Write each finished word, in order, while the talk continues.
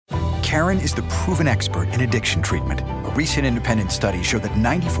Karen is the proven expert in addiction treatment. A recent independent study showed that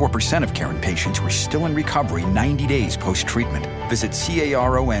 94% of Karen patients were still in recovery 90 days post-treatment. Visit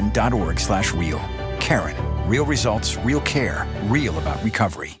caron.org/real. Karen, real results, real care, real about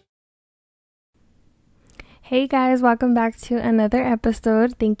recovery. Hey guys, welcome back to another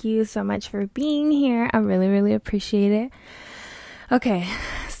episode. Thank you so much for being here. I really appreciate it. Okay,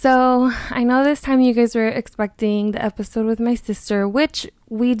 so I know this time you guys were expecting the episode with my sister, which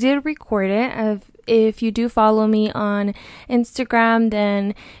we did record it. If you do follow me on Instagram,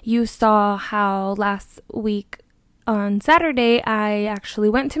 then you saw how last week on Saturday I actually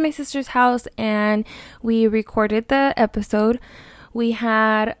went to my sister's house and we recorded the episode. We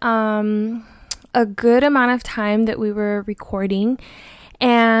had a good amount of time that we were recording,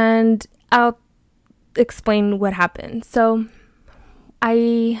 and I'll explain what happened. So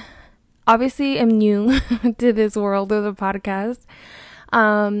I obviously am new to this world of the podcast,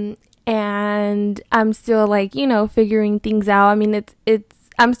 and I'm still figuring things out. I mean,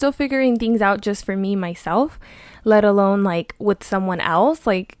 I'm still figuring things out just for me myself, let alone with someone else.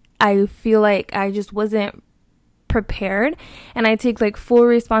 I feel like I just wasn't prepared, and I take full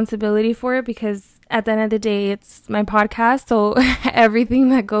responsibility for it because at the end of the day it's my podcast, so everything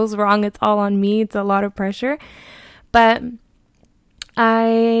that goes wrong, it's all on me. It's a lot of pressure, but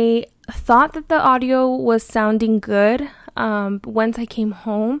I thought that the audio was sounding good once I came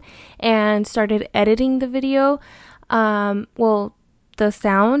home and started editing the video. The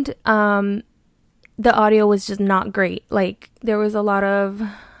sound, the audio was just not great. There was a lot of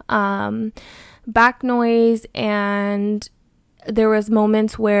back noise, and there was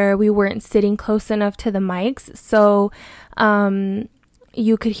moments where we weren't sitting close enough to the mics, so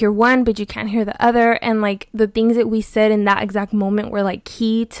you could hear one but you can't hear the other, and the things that we said in that exact moment were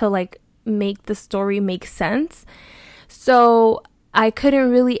key to make the story make sense. So I couldn't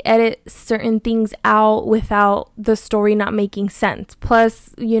really edit certain things out without the story not making sense.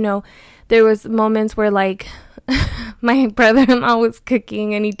 Plus, there was moments where my brother-in-law was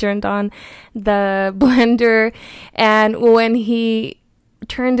cooking and he turned on the blender, and when he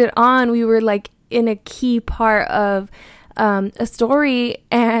turned it on, we were in a key part of a story,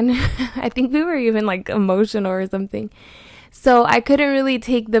 and I think we were even emotional or something. So I couldn't really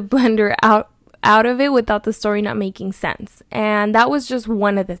take the blender out of it without the story not making sense. And that was just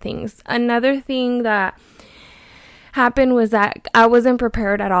one of the things. Another thing that happened was that I wasn't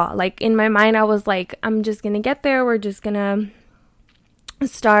prepared at all. In my mind, I was I'm just gonna get there, we're just gonna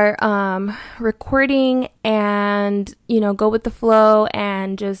start recording and go with the flow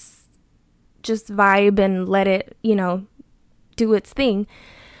and just vibe and let it do its thing.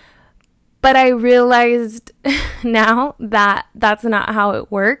 But I realized now that that's not how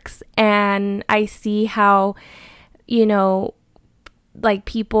it works, and I see how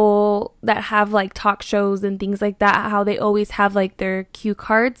people that have talk shows and things like that, how they always have their cue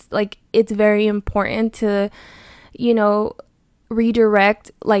cards. It's very important to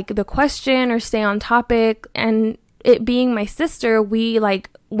redirect the question or stay on topic. And it being my sister, we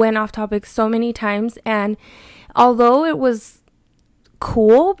went off topic so many times, and although it was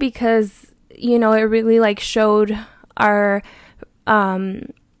cool because it really showed our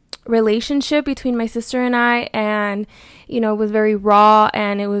relationship between my sister and I, and it was very raw,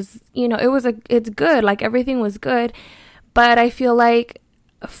 and it was it's good, everything was good. But I feel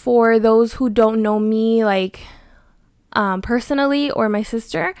for those who don't know me personally, or my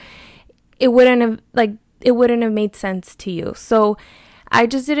sister, it wouldn't have made sense to you. So I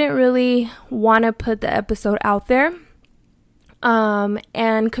just didn't really want to put the episode out there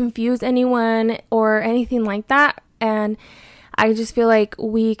and confuse anyone or anything like that. And I just feel I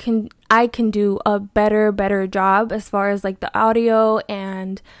can do a better job as far as the audio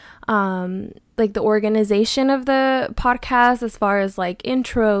and the organization of the podcast, as far as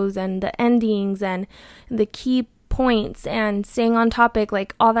intros and the endings and the key points and staying on topic.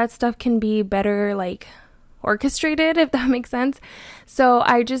 All that stuff can be better orchestrated, if that makes sense. So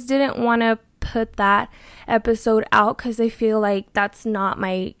I just didn't want to put that episode out because I feel that's not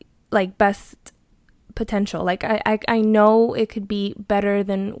my best potential. I know it could be better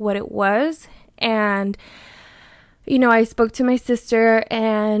than what it was. And I spoke to my sister,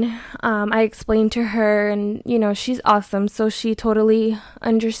 and I explained to her, and she's awesome, so she totally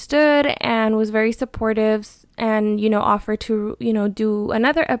understood and was very supportive, and offered to do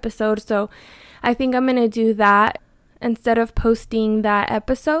another episode. So I think I'm gonna do that instead of posting that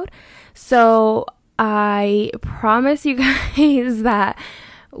episode. So I promise you guys that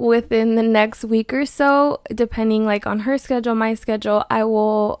within the next week or so, depending on her schedule, my schedule, I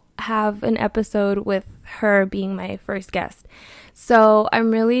will have an episode with her being my first guest. So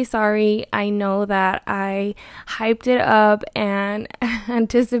I'm really sorry. I know that I hyped it up and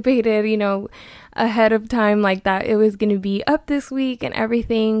anticipated, ahead of time, like that it was going to be up this week and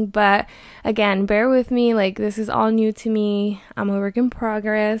everything. But again, bear with me. Like, this is all new to me. I'm a work in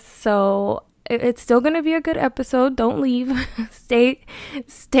progress. So it's still going to be a good episode. Don't leave.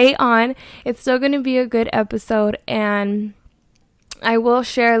 Stay on. It's still going to be a good episode. And I will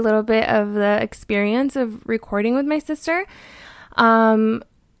share a little bit of the experience of recording with my sister.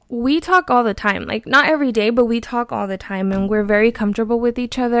 We talk all the time, like not every day, but we talk all the time, and we're very comfortable with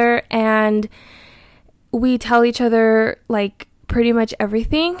each other, and we tell each other like pretty much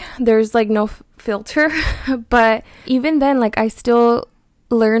everything. There's like no filter, but even then, like I still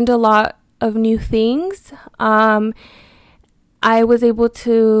learned a lot of new things. I was able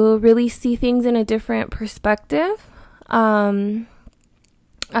to really see things in a different perspective.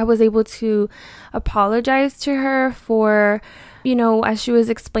 I was able to apologize to her for, as she was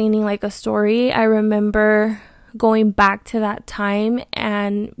explaining like a story. I remember going back to that time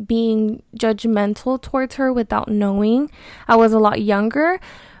and being judgmental towards her without knowing. I was a lot younger,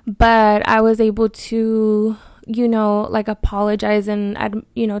 but I was able to, like apologize and,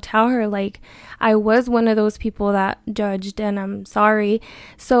 tell her like I was one of those people that judged, and I'm sorry.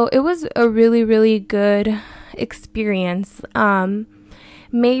 So it was a really, really good experience.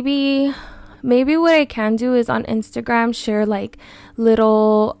 Maybe what I can do is on Instagram share like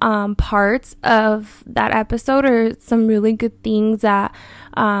little parts of that episode, or some really good things that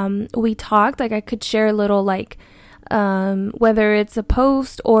we talked. Like I could share a little like whether it's a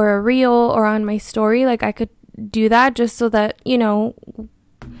post or a reel or on my story, like I could do that just so that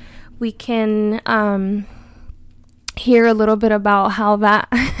we can hear a little bit about how that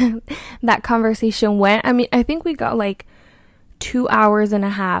that conversation went. I mean, I think we got like 2.5 hours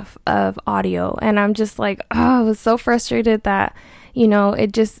of audio, and I'm just like, I was so frustrated that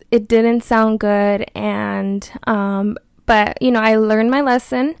it didn't sound good. And but I learned my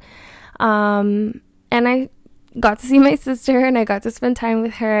lesson, and I got to see my sister, and I got to spend time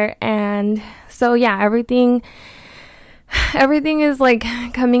with her. And so yeah, everything is like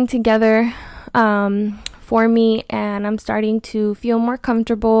coming together for me, and I'm starting to feel more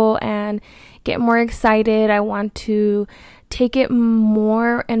comfortable and get more excited. I want to take it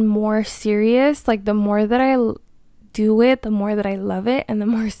more and more serious. Like the more that I do it, the more that I love it, and the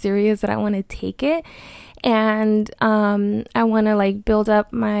more serious that I want to take it. And I want to like build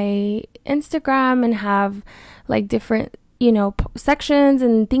up my Instagram and have like different sections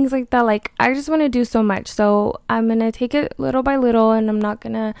and things like that. Like I just want to do so much, so I'm gonna take it little by little, and I'm not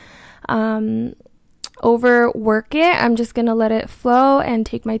gonna overwork it. I'm just gonna let it flow and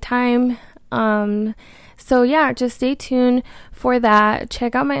take my time. So yeah, just stay tuned for that.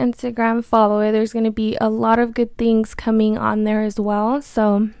 Check out my Instagram, follow it. There's going to be a lot of good things coming on there as well.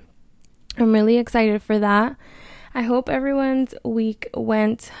 So I'm really excited for that. I hope everyone's week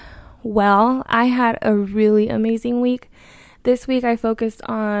went well. I had a really amazing week. This week I focused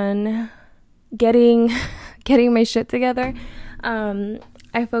on getting my shit together.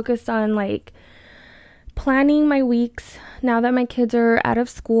 I focused on like planning my weeks. Now that my kids are out of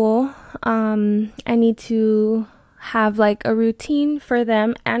school, I need to have like a routine for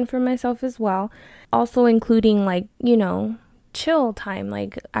them and for myself as well. Also including like, chill time.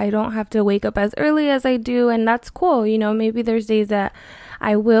 Like I don't have to wake up as early as I do, and that's cool. Maybe there's days that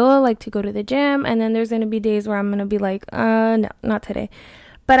I will like to go to the gym, and then there's going to be days where I'm going to be like, no, not today.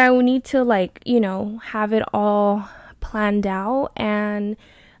 But I will need to like, have it all planned out, and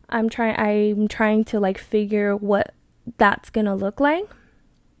I'm trying to like figure what that's gonna look like,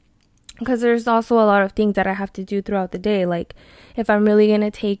 because there's also a lot of things that I have to do throughout the day. Like if I'm really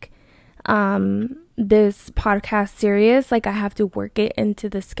gonna take this podcast serious, like I have to work it into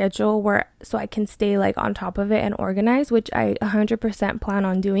the schedule so I can stay like on top of it and organized, which I 100% plan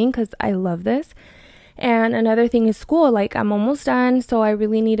on doing because I love this. And another thing is school. Like I'm almost done, so I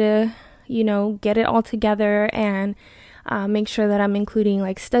really need to get it all together and make sure that I'm including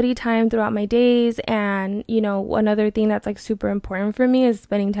like study time throughout my days. And another thing that's like super important for me is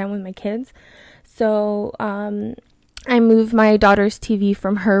spending time with my kids. So I moved my daughter's TV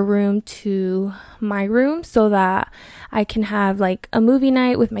from her room to my room so that I can have like a movie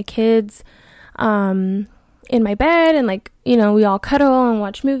night with my kids in my bed, and like we all cuddle and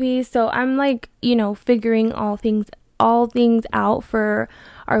watch movies. So I'm like figuring all things out for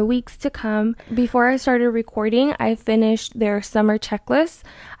our weeks to come. Before I started recording, I finished their summer checklist.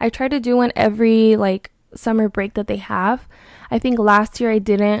 I try to do one every like summer break that they have. I think last year I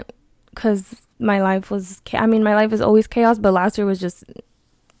didn't, because my life is always chaos, but last year was just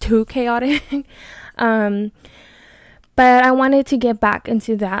too chaotic. But I wanted to get back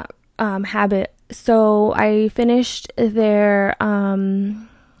into that habit. So I finished their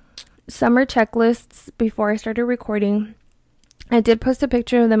summer checklists before I started recording. I did post a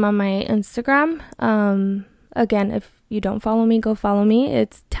picture of them on my Instagram. Again, if you don't follow me, go follow me.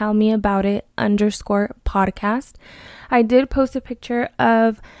 It's tellmeaboutit_podcast. I did post a picture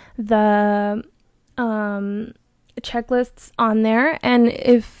of the checklists on there, and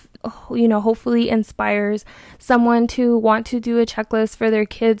if hopefully inspires someone to want to do a checklist for their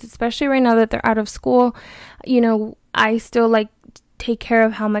kids, especially right now that they're out of school. I still like take care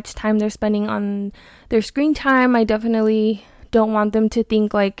of how much time they're spending on their screen time. I definitely don't want them to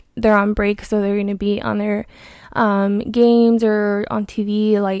think like they're on break, so they're going to be on their games or on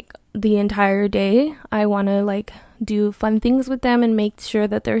TV like the entire day. I want to like do fun things with them and make sure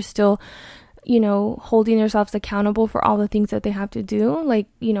that they're still holding themselves accountable for all the things that they have to do, like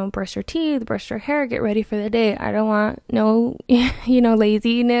brush their teeth, brush their hair, get ready for the day. I don't want no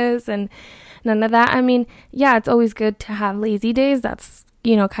laziness and none of that. I mean, yeah, it's always good to have lazy days. That's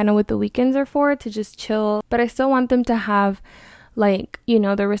kind of what the weekends are for, to just chill. But I still want them to have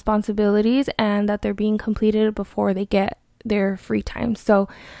their responsibilities and that they're being completed before they get their free time. So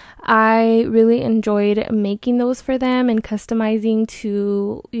I really enjoyed making those for them and customizing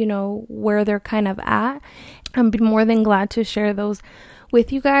to, where they're kind of at. I'm more than glad to share those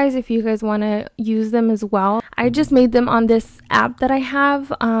with you guys if you guys want to use them as well. I just made them on this app that I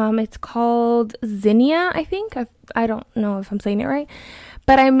have. It's called Zinnia, I think. I don't know if I'm saying it right,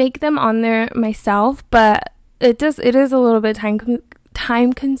 but I make them on there myself, but it is a little bit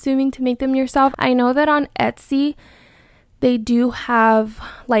time consuming to make them yourself. I know that on Etsy they do have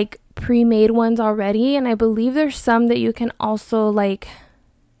like pre-made ones already, and I believe there's some that you can also like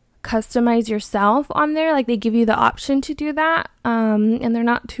customize yourself on there. Like they give you the option to do that, and they're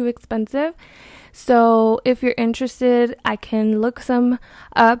not too expensive. So if you're interested, I can look some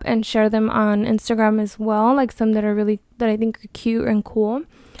up and share them on Instagram as well, like some that I think are cute and cool.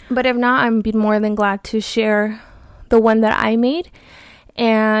 But if not, I'm be more than glad to share the one that I made,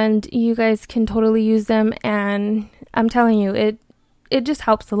 and you guys can totally use them. And I'm telling you, it just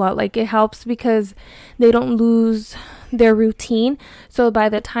helps a lot. Like it helps because they don't lose their routine. So by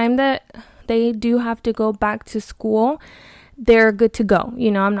the time that they do have to go back to school, they're good to go.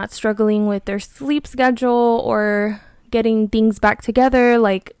 I'm not struggling with their sleep schedule or getting things back together.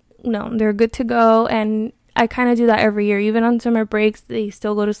 Like, no, they're good to go. And I kind of do that every year. Even on summer breaks, they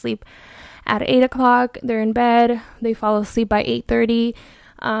still go to sleep at 8 o'clock. They're in bed. They fall asleep by 8:30.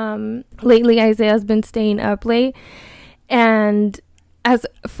 Lately, Isaiah's been staying up late. And as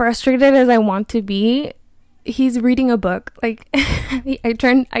frustrated as I want to be, he's reading a book. Like I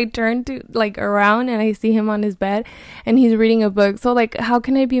turn to like around and I see him on his bed and he's reading a book. So like, how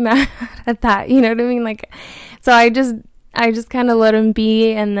can I be mad at that? You know what I mean? Like, so I just kind of let him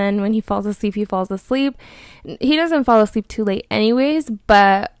be. And then when he falls asleep, he falls asleep. He doesn't fall asleep too late anyways,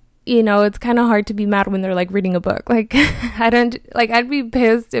 but it's kind of hard to be mad when they're like reading a book. Like I'd be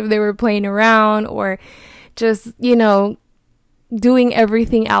pissed if they were playing around or just, doing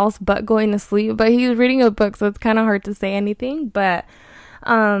everything else but going to sleep. But he's reading a book, so it's kind of hard to say anything. But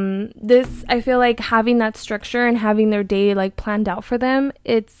I feel like having that structure and having their day like planned out for them,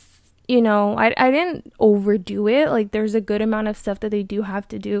 it's I didn't overdo it. Like there's a good amount of stuff that they do have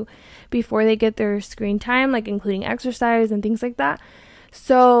to do before they get their screen time, like including exercise and things like that.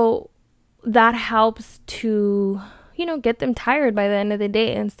 So that helps to get them tired by the end of the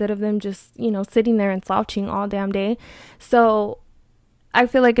day instead of them just sitting there and slouching all damn day. So I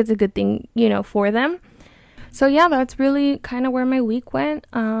feel like it's a good thing for them. So yeah, that's really kind of where my week went.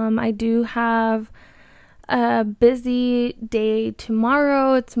 I do have a busy day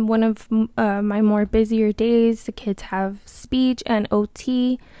tomorrow. It's one of my more busier days. The kids have speech and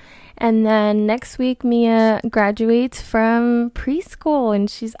OT. And then next week, Mia graduates from preschool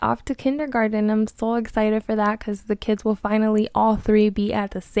and she's off to kindergarten. I'm so excited for that because the kids will finally all three be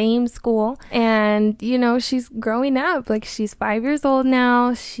at the same school. And, she's growing up. Like, she's 5 years old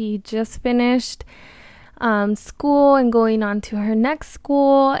now. She just finished school and going on to her next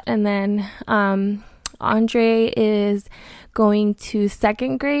school. And then Andre is going to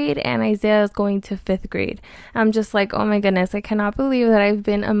 2nd grade and Isaiah is going to 5th grade. I'm just like, oh my goodness, I cannot believe that I've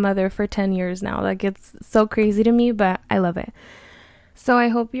been a mother for 10 years now. Like, it's so crazy to me, but I love it. So I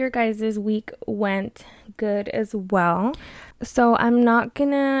hope your guys' week went good as well. So I'm not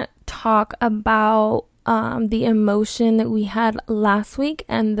gonna talk about the emotion that we had last week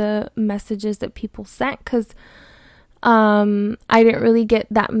and the messages that people sent because I didn't really get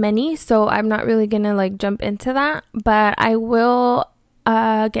that many, so I'm not really gonna like jump into that, but I will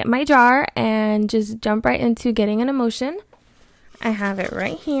get my jar and just jump right into getting an emotion. I have it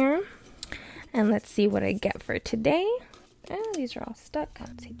right here. And let's see what I get for today. Oh, these are all stuck.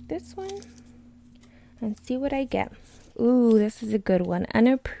 I'll take this one and see what I get. Ooh, this is a good one.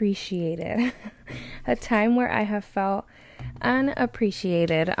 Unappreciated. A time where I have felt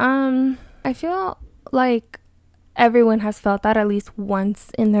unappreciated. I feel like everyone has felt that at least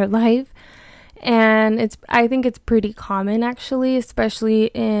once in their life. And I think it's pretty common, actually, especially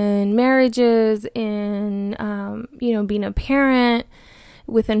in marriages, in, being a parent,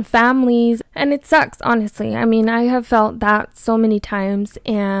 within families. And it sucks, honestly. I mean, I have felt that so many times,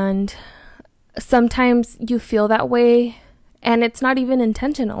 and sometimes you feel that way and it's not even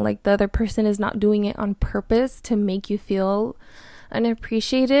intentional. Like, the other person is not doing it on purpose to make you feel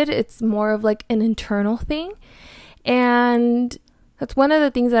unappreciated. It's more of like an internal thing. And that's one of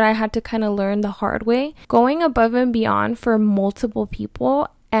the things that I had to kind of learn the hard way. Going above and beyond for multiple people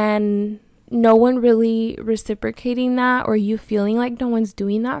and no one really reciprocating that, or you feeling like no one's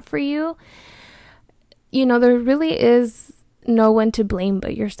doing that for you, there really is no one to blame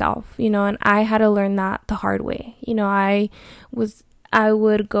but yourself, and I had to learn that the hard way. I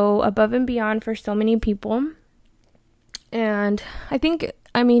would go above and beyond for so many people. And I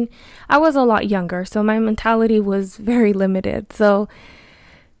was a lot younger, so my mentality was very limited. So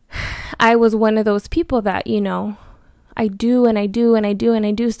I was one of those people that, I do and I do and I do and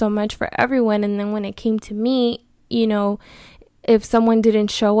I do so much for everyone. And then when it came to me, if someone didn't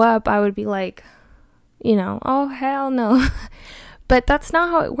show up, I would be like, oh, hell no. But that's not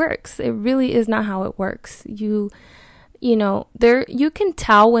how it works. It really is not how it works. You can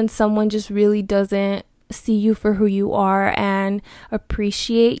tell when someone just really doesn't see you for who you are and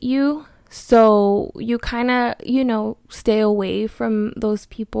appreciate you. So you kind of, stay away from those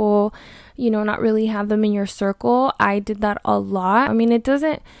people, not really have them in your circle. I did that a lot. I mean, it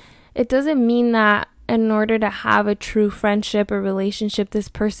doesn't mean that in order to have a true friendship or relationship, this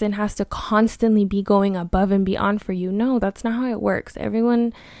person has to constantly be going above and beyond for you. No, that's not how it works.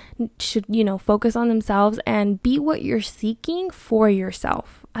 Everyone should, focus on themselves and be what you're seeking for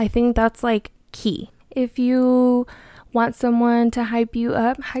yourself. I think that's like key. If you want someone to hype you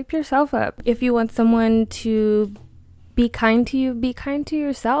up, hype yourself up. If you want someone to be kind to you, be kind to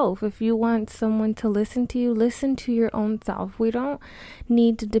yourself. If you want someone to listen to you, listen to your own self. We don't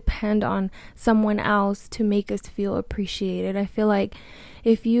need to depend on someone else to make us feel appreciated. I feel like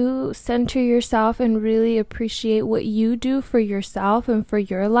if you center yourself and really appreciate what you do for yourself and for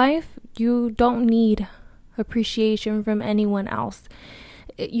your life, you don't need appreciation from anyone else.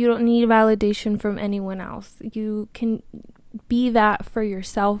 You don't need validation from anyone else. You can be that for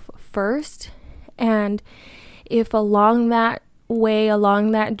yourself first. And if along that way,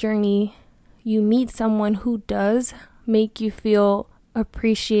 along that journey, you meet someone who does make you feel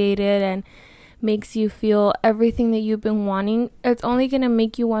appreciated and makes you feel everything that you've been wanting, it's only going to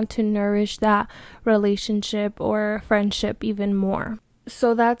make you want to nourish that relationship or friendship even more.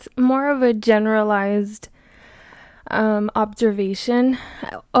 So that's more of a generalized observation.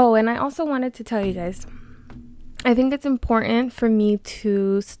 Oh, and I also wanted to tell you guys, I think it's important for me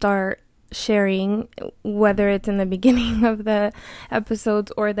to start sharing, whether it's in the beginning of the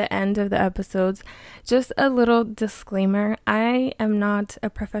episodes or the end of the episodes, just a little disclaimer. I am not a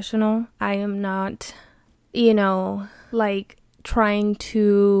professional. I am not, trying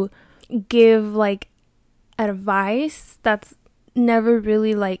to give advice. That's never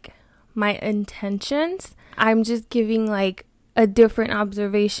really my intentions. I'm just giving a different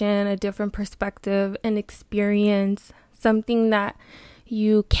observation, a different perspective, an experience, something that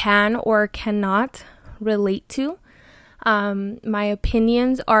you can or cannot relate to. My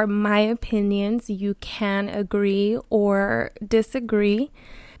opinions are my opinions. You can agree or disagree.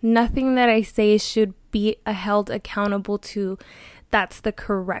 Nothing that I say should be held accountable to that's the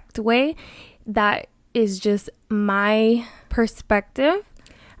correct way. That is just my perspective.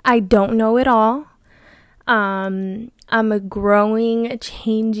 I don't know it all. I'm a growing,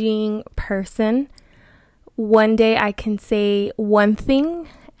 changing person. One day I can say one thing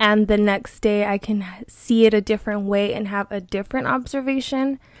and the next day I can see it a different way and have a different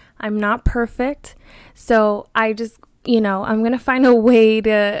observation. I'm not perfect. So I just, I'm going to find a way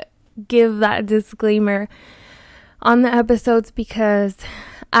to give that disclaimer on the episodes because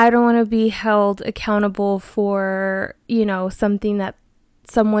I don't want to be held accountable for, something that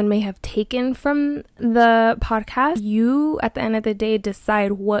someone may have taken from the podcast. You, at the end of the day,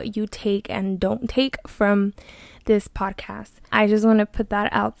 decide what you take and don't take from this podcast. I just want to put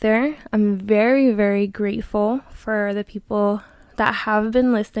that out there. I'm very, very grateful for the people that have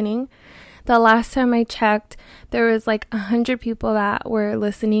been listening, The last time I checked, there was like 100 people that were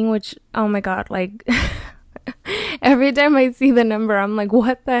listening, which, oh my God, like every time I see the number, I'm like,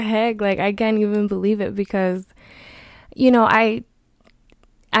 what the heck? Like, I can't even believe it because,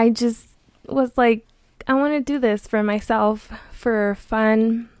 I just was like, I want to do this for myself, for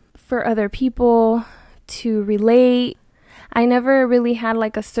fun, for other people to relate. I never really had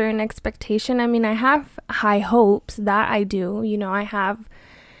like a certain expectation. I mean, I have high hopes, that I do.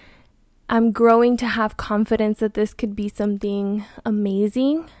 I'm growing to have confidence that this could be something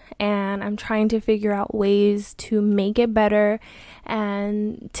amazing, and I'm trying to figure out ways to make it better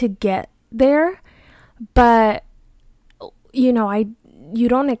and to get there. But, you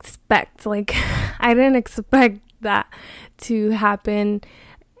don't expect, like, I didn't expect that to happen.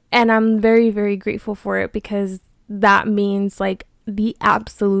 And I'm very, very grateful for it because that means like the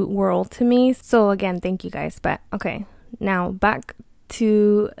absolute world to me. So again, thank you guys. But okay, now back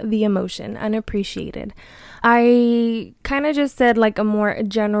to the emotion, unappreciated. I kind of just said like a more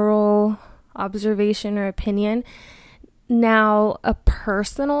general observation or opinion. Now, a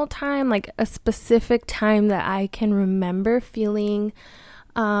personal time, like a specific time that I can remember feeling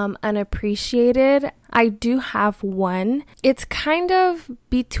unappreciated, I do have one. It's kind of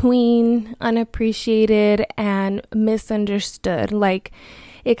between unappreciated and misunderstood. Like,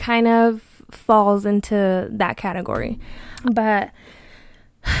 it kind of falls into that category. But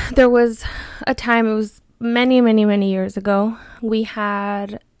there was a time, it was many, many, many years ago, we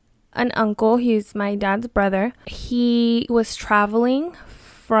had an uncle. He's my dad's brother. He was traveling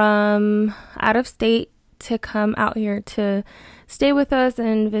from out of state to come out here to stay with us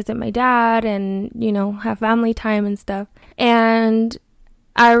and visit my dad and, have family time and stuff. And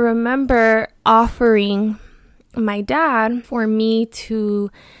I remember offering my dad for me to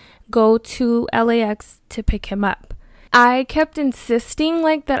go to LAX to pick him up. I kept insisting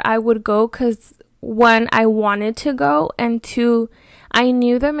like that I would go because, one, I wanted to go, and two, I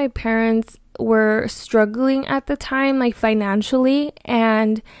knew that my parents were struggling at the time, like financially,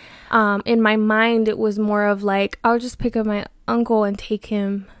 and in my mind, it was more of like, I'll just pick up my uncle and take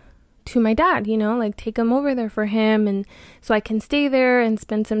him to my dad, like take him over there for him, and so I can stay there and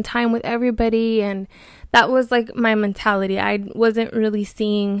spend some time with everybody. And that was like my mentality. I wasn't really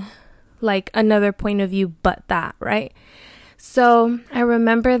seeing like another point of view but that, right? So I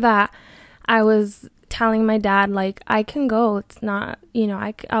remember that I was telling my dad, like, I can go. It's not,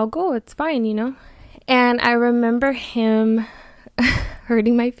 I'll go. It's fine, And I remember him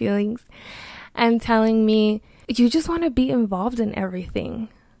hurting my feelings and telling me, you just want to be involved in everything.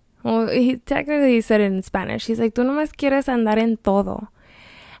 Well, he technically said it in Spanish. He's like, tú nomás quieres andar en todo.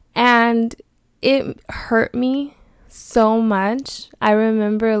 And it hurt me so much. I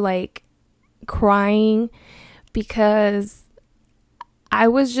remember like crying because I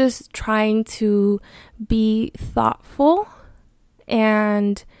was just trying to be thoughtful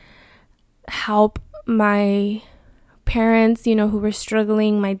and help my parents, who were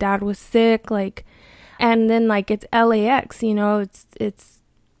struggling. My dad was sick, and then it's LAX, it's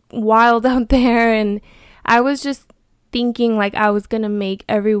wild out there. And I was just thinking like I was going to make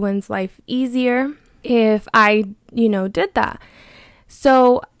everyone's life easier if I, did that.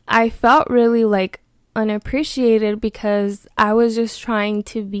 So I felt really unappreciated because I was just trying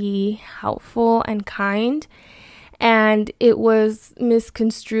to be helpful and kind, and it was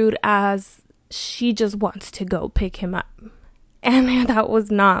misconstrued as she just wants to go pick him up, and that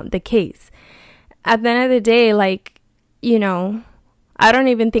was not the case. At the end of the day, I don't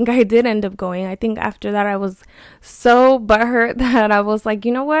even think I did end up going. I think after that I was so butthurt that I was like,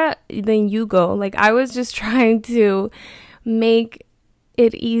 you know what, then you go. I was just trying to make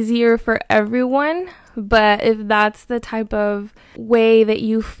it easier for everyone. But if that's the type of way that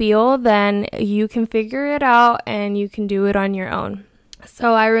you feel, then you can figure it out and you can do it on your own.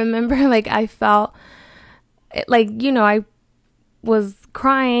 So I remember I felt I was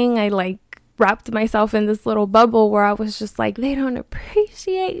crying. I wrapped myself in this little bubble where I was just like, they don't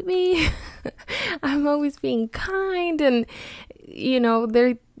appreciate me. I'm always being kind, and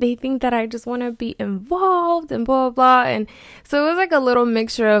they think that I just want to be involved and blah, blah, blah. And so it was a little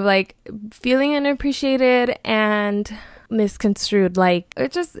mixture of feeling unappreciated and misconstrued.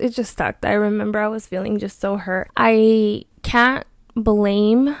 It just sucked. I remember I was feeling just so hurt. I can't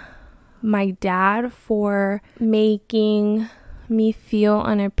blame my dad for making me feel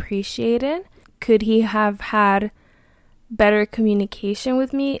unappreciated. Could he have had better communication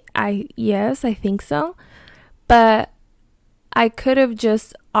with me? Yes, I think so. But I could have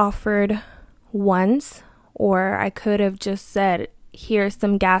just offered once, or I could have just said, here's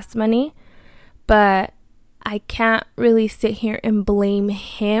some gas money. But I can't really sit here and blame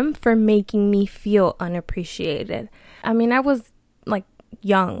him for making me feel unappreciated. I mean, I was like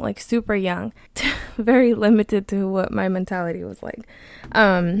young, like super young, very limited to what my mentality was like.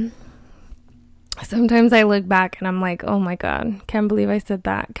 Sometimes I look back and I'm like, oh my God, can't believe I said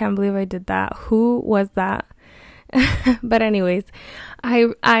that. Can't believe I did that. Who was that? But anyways,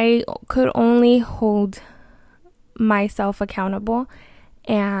 I could only hold myself accountable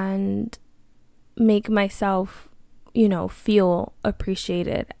and make myself, feel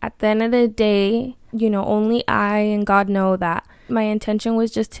appreciated. At the end of the day, only I and God know that my intention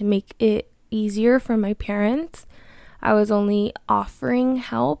was just to make it easier for my parents. I was only offering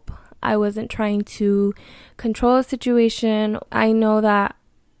help. I wasn't trying to control a situation. I know that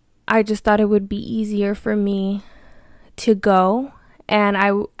I just thought it would be easier for me to go. And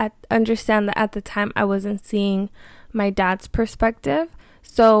I understand that at the time I wasn't seeing my dad's perspective.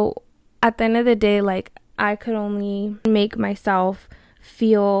 So at the end of the day, like, I could only make myself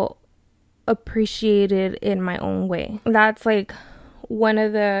feel appreciated in my own way. That's like one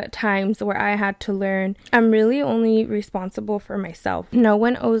of the times where I had to learn I'm really only responsible for myself. No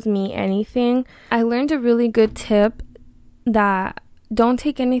one owes me anything. I learned a really good tip that don't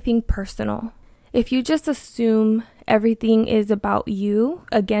take anything personal. If you just assume everything is about you,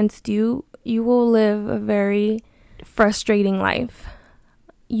 against you, you will live a very frustrating life.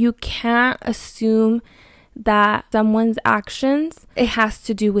 You can't assume that someone's actions, it has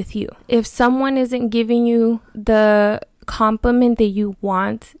to do with you. If someone isn't giving you the compliment that you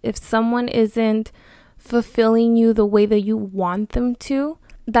want, if someone isn't fulfilling you the way that you want them to,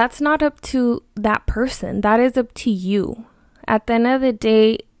 that's not up to that person. That is up to you. At the end of the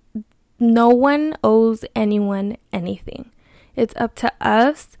day, no one owes anyone anything. It's up to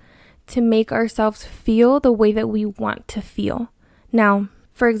us to make ourselves feel the way that we want to feel. Now,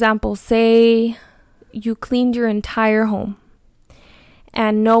 for example, say you cleaned your entire home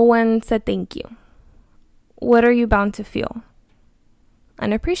and no one said thank you. What are you bound to feel?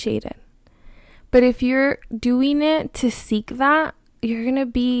 Unappreciated. But if you're doing it to seek that,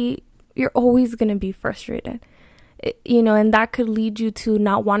 you're always going to be frustrated. And that could lead you to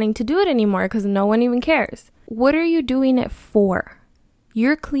not wanting to do it anymore because no one even cares. What are you doing it for?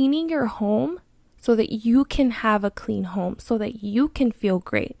 You're cleaning your home so that you can have a clean home, so that you can feel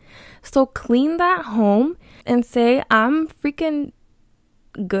great. So clean that home and say, I'm freaking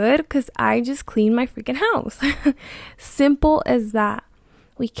good because I just cleaned my freaking house. Simple as that.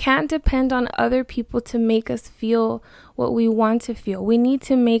 We can't depend on other people to make us feel what we want to feel. We need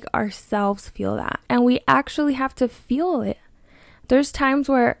to make ourselves feel that. And we actually have to feel it. There's times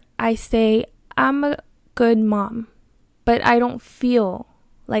where I say, I'm a good mom, but I don't feel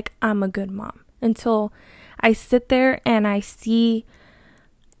like I'm a good mom until I sit there and I see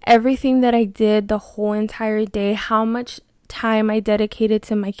everything that I did the whole entire day, how much time I dedicated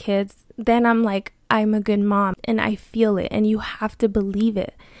to my kids. Then I'm like, I'm a good mom, and I feel it, and you have to believe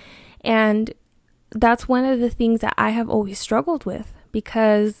it. And that's one of the things that I have always struggled with,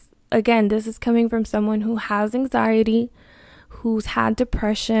 because again, this is coming from someone who has anxiety, who's had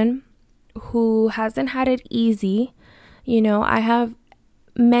depression, who hasn't had it easy. I have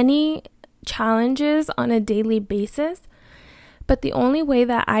many challenges on a daily basis, but the only way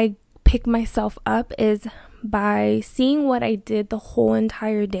that I pick myself up is by seeing what I did the whole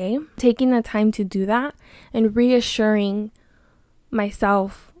entire day, taking the time to do that, and reassuring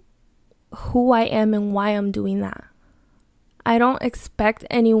myself who I am and why I'm doing that. I don't expect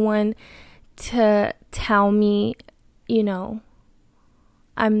anyone to tell me,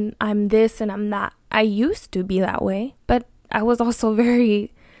 I'm this and I'm that. I used to be that way, but I was also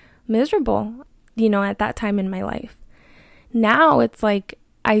very miserable, at that time in my life. Now it's like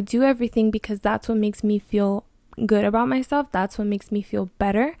I do everything because that's what makes me feel good about myself. That's what makes me feel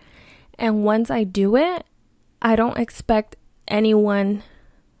better. And once I do it, I don't expect anyone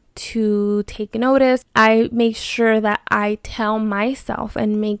to take notice. I make sure that I tell myself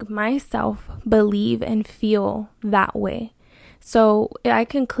and make myself believe and feel that way. So I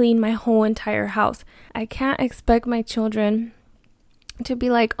can clean my whole entire house. I can't expect my children to be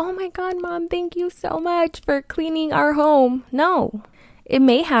like, oh my God, Mom, thank you so much for cleaning our home. No. It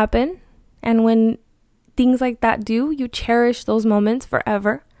may happen, and when things like that do, you cherish those moments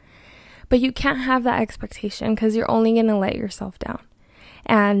forever, but you can't have that expectation because you're only going to let yourself down.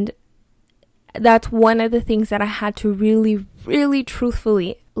 And that's one of the things that I had to really, really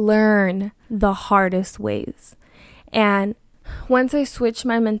truthfully learn the hardest ways. And once I switched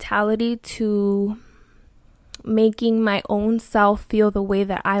my mentality to making my own self feel the way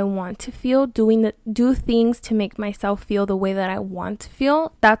that I want to feel, do things to make myself feel the way that I want to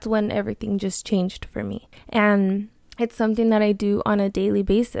feel, that's when everything just changed for me. And it's something that I do on a daily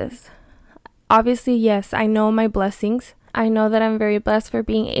basis. Obviously, yes, I know my blessings. I know that I'm very blessed for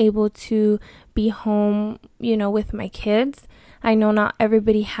being able to be home, with my kids. I know not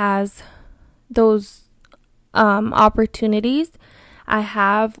everybody has those opportunities. I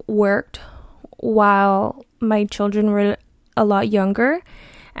have worked while my children were a lot younger,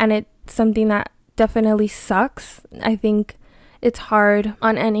 and it's something that definitely sucks. I think it's hard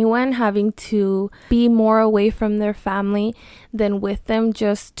on anyone having to be more away from their family than with them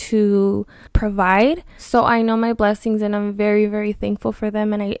just to provide. So I know my blessings, and I'm very, very thankful for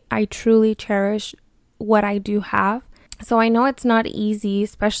them, and I truly cherish what I do have. So I know it's not easy,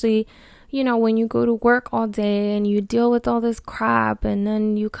 especially when you go to work all day and you deal with all this crap, and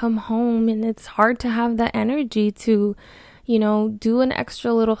then you come home and it's hard to have that energy to, do an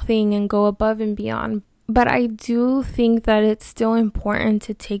extra little thing and go above and beyond. But I do think that it's still important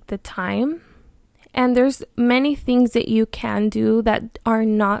to take the time. And there's many things that you can do that are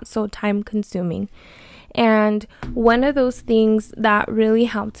not so time consuming. And one of those things that really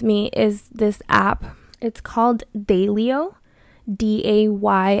helped me is this app. It's called Daylio. Daylio,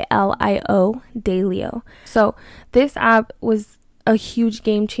 Daylio. So this app was a huge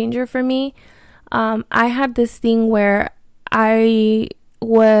game changer for me. I had this thing where I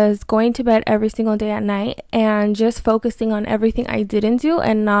was going to bed every single day at night and just focusing on everything I didn't do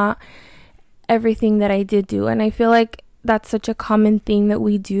and not everything that I did do. And I feel like that's such a common thing that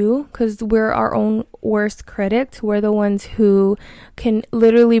we do, because we're our own worst critics. We're the ones who can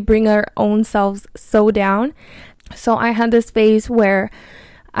literally bring our own selves so down. So I had this phase where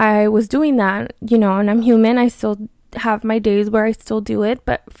I was doing that, and I'm human. I still have my days where I still do it,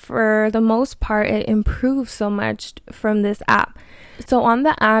 but for the most part, it improved so much from this app. So on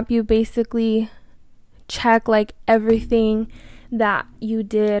the app, you basically check like everything that you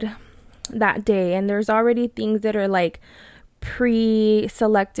did that day, and there's already things that are like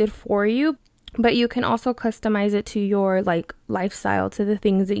pre-selected for you, but you can also customize it to your like lifestyle, to the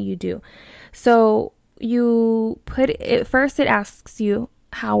things that you do. So you put it first, it asks you,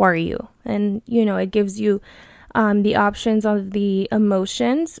 how are you? And it gives you the options of the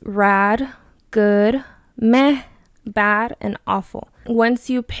emotions: rad, good, meh, bad, and awful. Once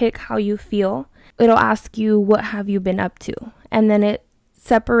you pick how you feel, it'll ask you, what have you been up to? And then it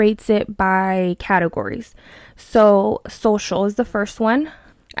separates it by categories. So social is the first one.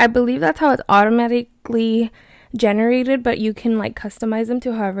 I believe that's how it's automatically generated, but you can like customize them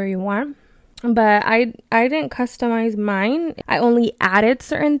to however you want. But I didn't customize mine. I only added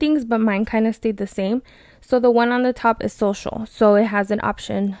certain things, but mine kind of stayed the same. So the one on the top is social. So it has an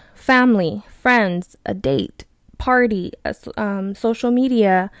option: family, friends, a date, party, social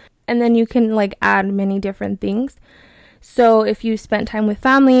media, and then you can like add many different things. So if you spent time with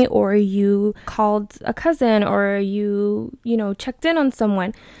family, or you called a cousin, or you checked in on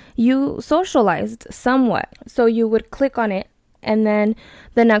someone, you socialized somewhat. So you would click on it. And then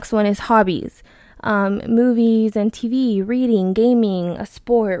the next one is hobbies, movies and TV, reading, gaming, a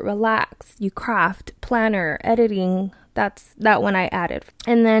sport, relax, you craft, planner, editing. That's that one I added.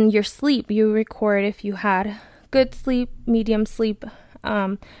 And then your sleep, you record if you had good sleep, medium sleep,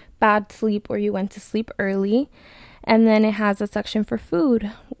 bad sleep, or you went to sleep early. And then it has a section for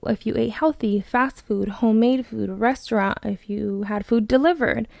food. If you ate healthy, fast food, homemade food, restaurant, if you had food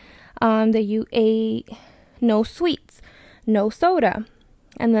delivered, that you ate no sweets, no soda.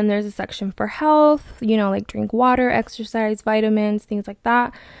 And then there's a section for health, like drink water, exercise, vitamins, things like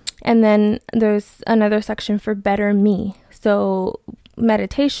that. And then there's another section for better me. So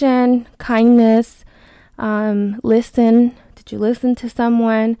meditation, kindness, listen. Did you listen to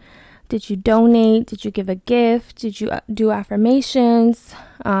someone? Did you donate? Did you give a gift? Did you do affirmations?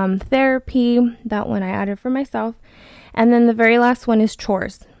 Therapy, that one I added for myself. And then the very last one is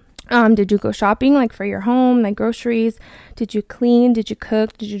chores. Did you go shopping, like for your home, like groceries? Did you clean? Did you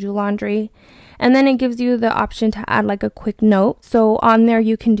cook? Did you do laundry? And then it gives you the option to add like a quick note. So on there,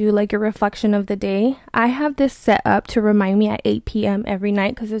 you can do like a reflection of the day. I have this set up to remind me at 8 p.m. every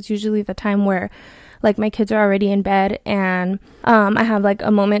night, because it's usually the time where like my kids are already in bed, and I have like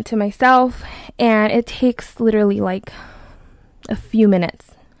a moment to myself, and it takes literally like a few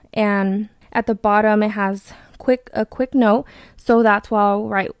minutes. And at the bottom, it has a quick note. So that's why I'll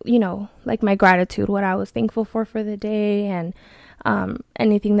write, like my gratitude, what I was thankful for the day, and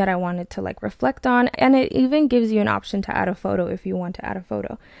anything that I wanted to like reflect on. And it even gives you an option to add a photo if you want to add a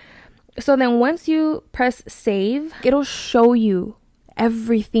photo. So then once you press save, it'll show you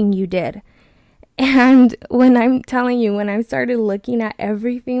everything you did. And when I'm telling you, when I started looking at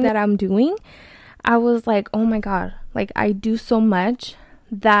everything that I'm doing, I was like, oh my God, like I do so much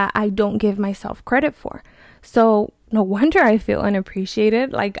that I don't give myself credit for. So no wonder I feel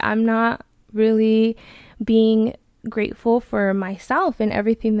unappreciated. Like I'm not really being grateful for myself and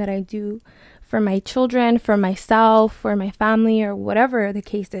everything that I do for my children, for myself, for my family, or whatever the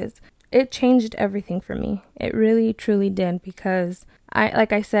case is. It changed everything for me. It really, truly did, because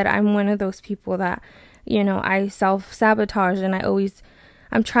like I said, I'm one of those people that, I self-sabotage, and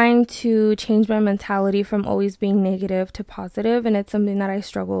I'm trying to change my mentality from always being negative to positive, and it's something that I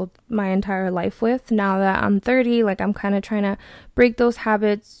struggled my entire life with. Now that I'm 30, like I'm kind of trying to break those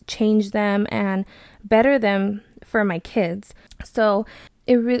habits, change them, and better them for my kids. So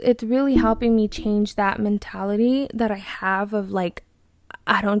it's really helping me change that mentality that I have of like,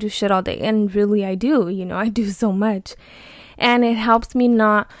 I don't do shit all day. And really I do, I do so much. And it helps me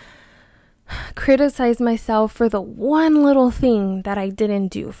not criticize myself for the one little thing that I didn't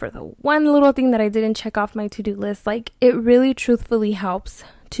do, for the one little thing that I didn't check off my to-do list. Like it really truthfully helps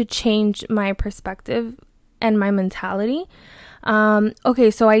to change my perspective and my mentality. Okay,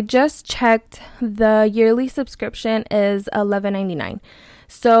 so I just checked, the yearly subscription is $11.99.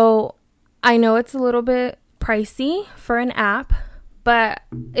 So I know it's a little bit pricey for an app, but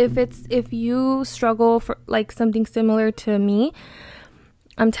if you struggle for like something similar to me,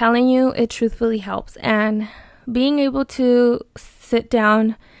 I'm telling you, it truthfully helps. And being able to sit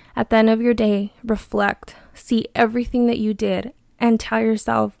down at the end of your day, reflect, see everything that you did, and tell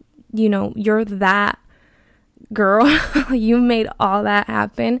yourself, you're that girl. You made all that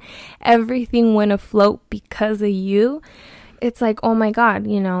happen. Everything went afloat because of you. It's like, oh my God,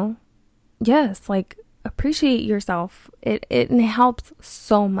 yes, like appreciate yourself. It helps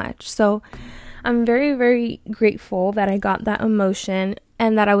so much. So I'm very, very grateful that I got that emotion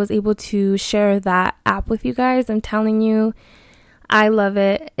and that I was able to share that app with you guys. I'm telling you, I love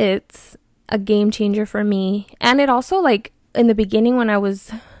it. It's a game changer for me. And it also, like, in the beginning when I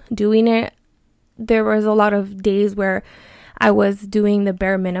was doing it, there was a lot of days where I was doing the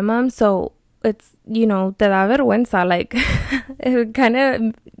bare minimum. So it's, te da vergüenza. Like, it kind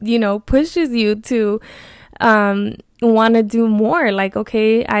of, pushes you to want to do more. Like,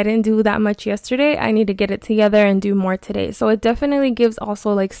 okay, I didn't do that much yesterday. I need to get it together and do more today. So it definitely gives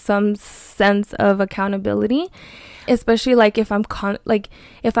also like some sense of accountability, especially like if I'm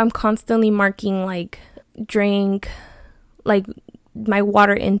constantly marking like drink, like my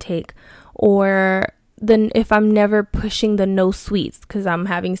water intake, or then if I'm never pushing the no sweets because I'm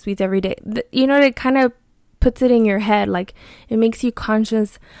having sweets every day, it kind of puts it in your head. Like it makes you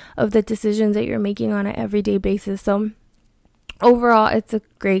conscious of the decisions that you're making on an everyday basis. So overall, it's a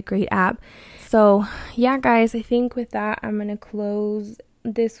great app. So yeah, guys, I think with that, I'm going to close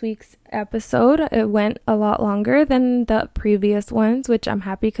this week's episode. It went a lot longer than the previous ones, which I'm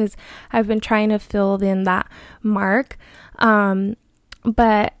happy because I've been trying to fill in that mark.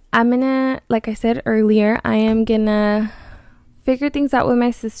 But I'm gonna, like I said earlier, I am gonna figure things out with my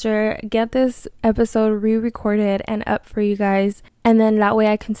sister, get this episode re-recorded and up for you guys, and then that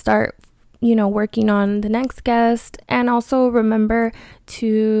way I can start, working on the next guest. And also remember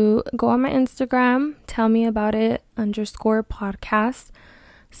to go on my Instagram, tell me about it _podcast.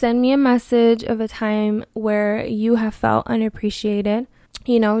 Send me a message of a time where you have felt unappreciated.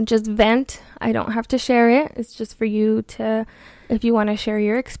 Just vent. I don't have to share it. It's just for you to, if you want to share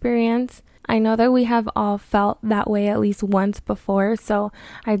your experience. I know that we have all felt that way at least once before, so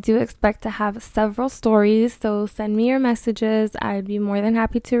I do expect to have several stories. So send me your messages. I'd be more than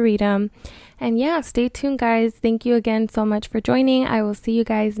happy to read them. And yeah, stay tuned, guys. Thank you again so much for joining. I will see you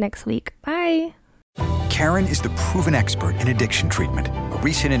guys next week. Bye. Karen is the proven expert in addiction treatment. A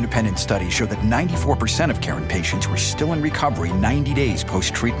recent independent study showed that 94% of Karen patients were still in recovery 90 days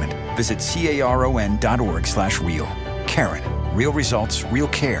post-treatment. Visit CARON.org/real. Karen, real results, real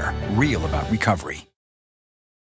care, real about recovery.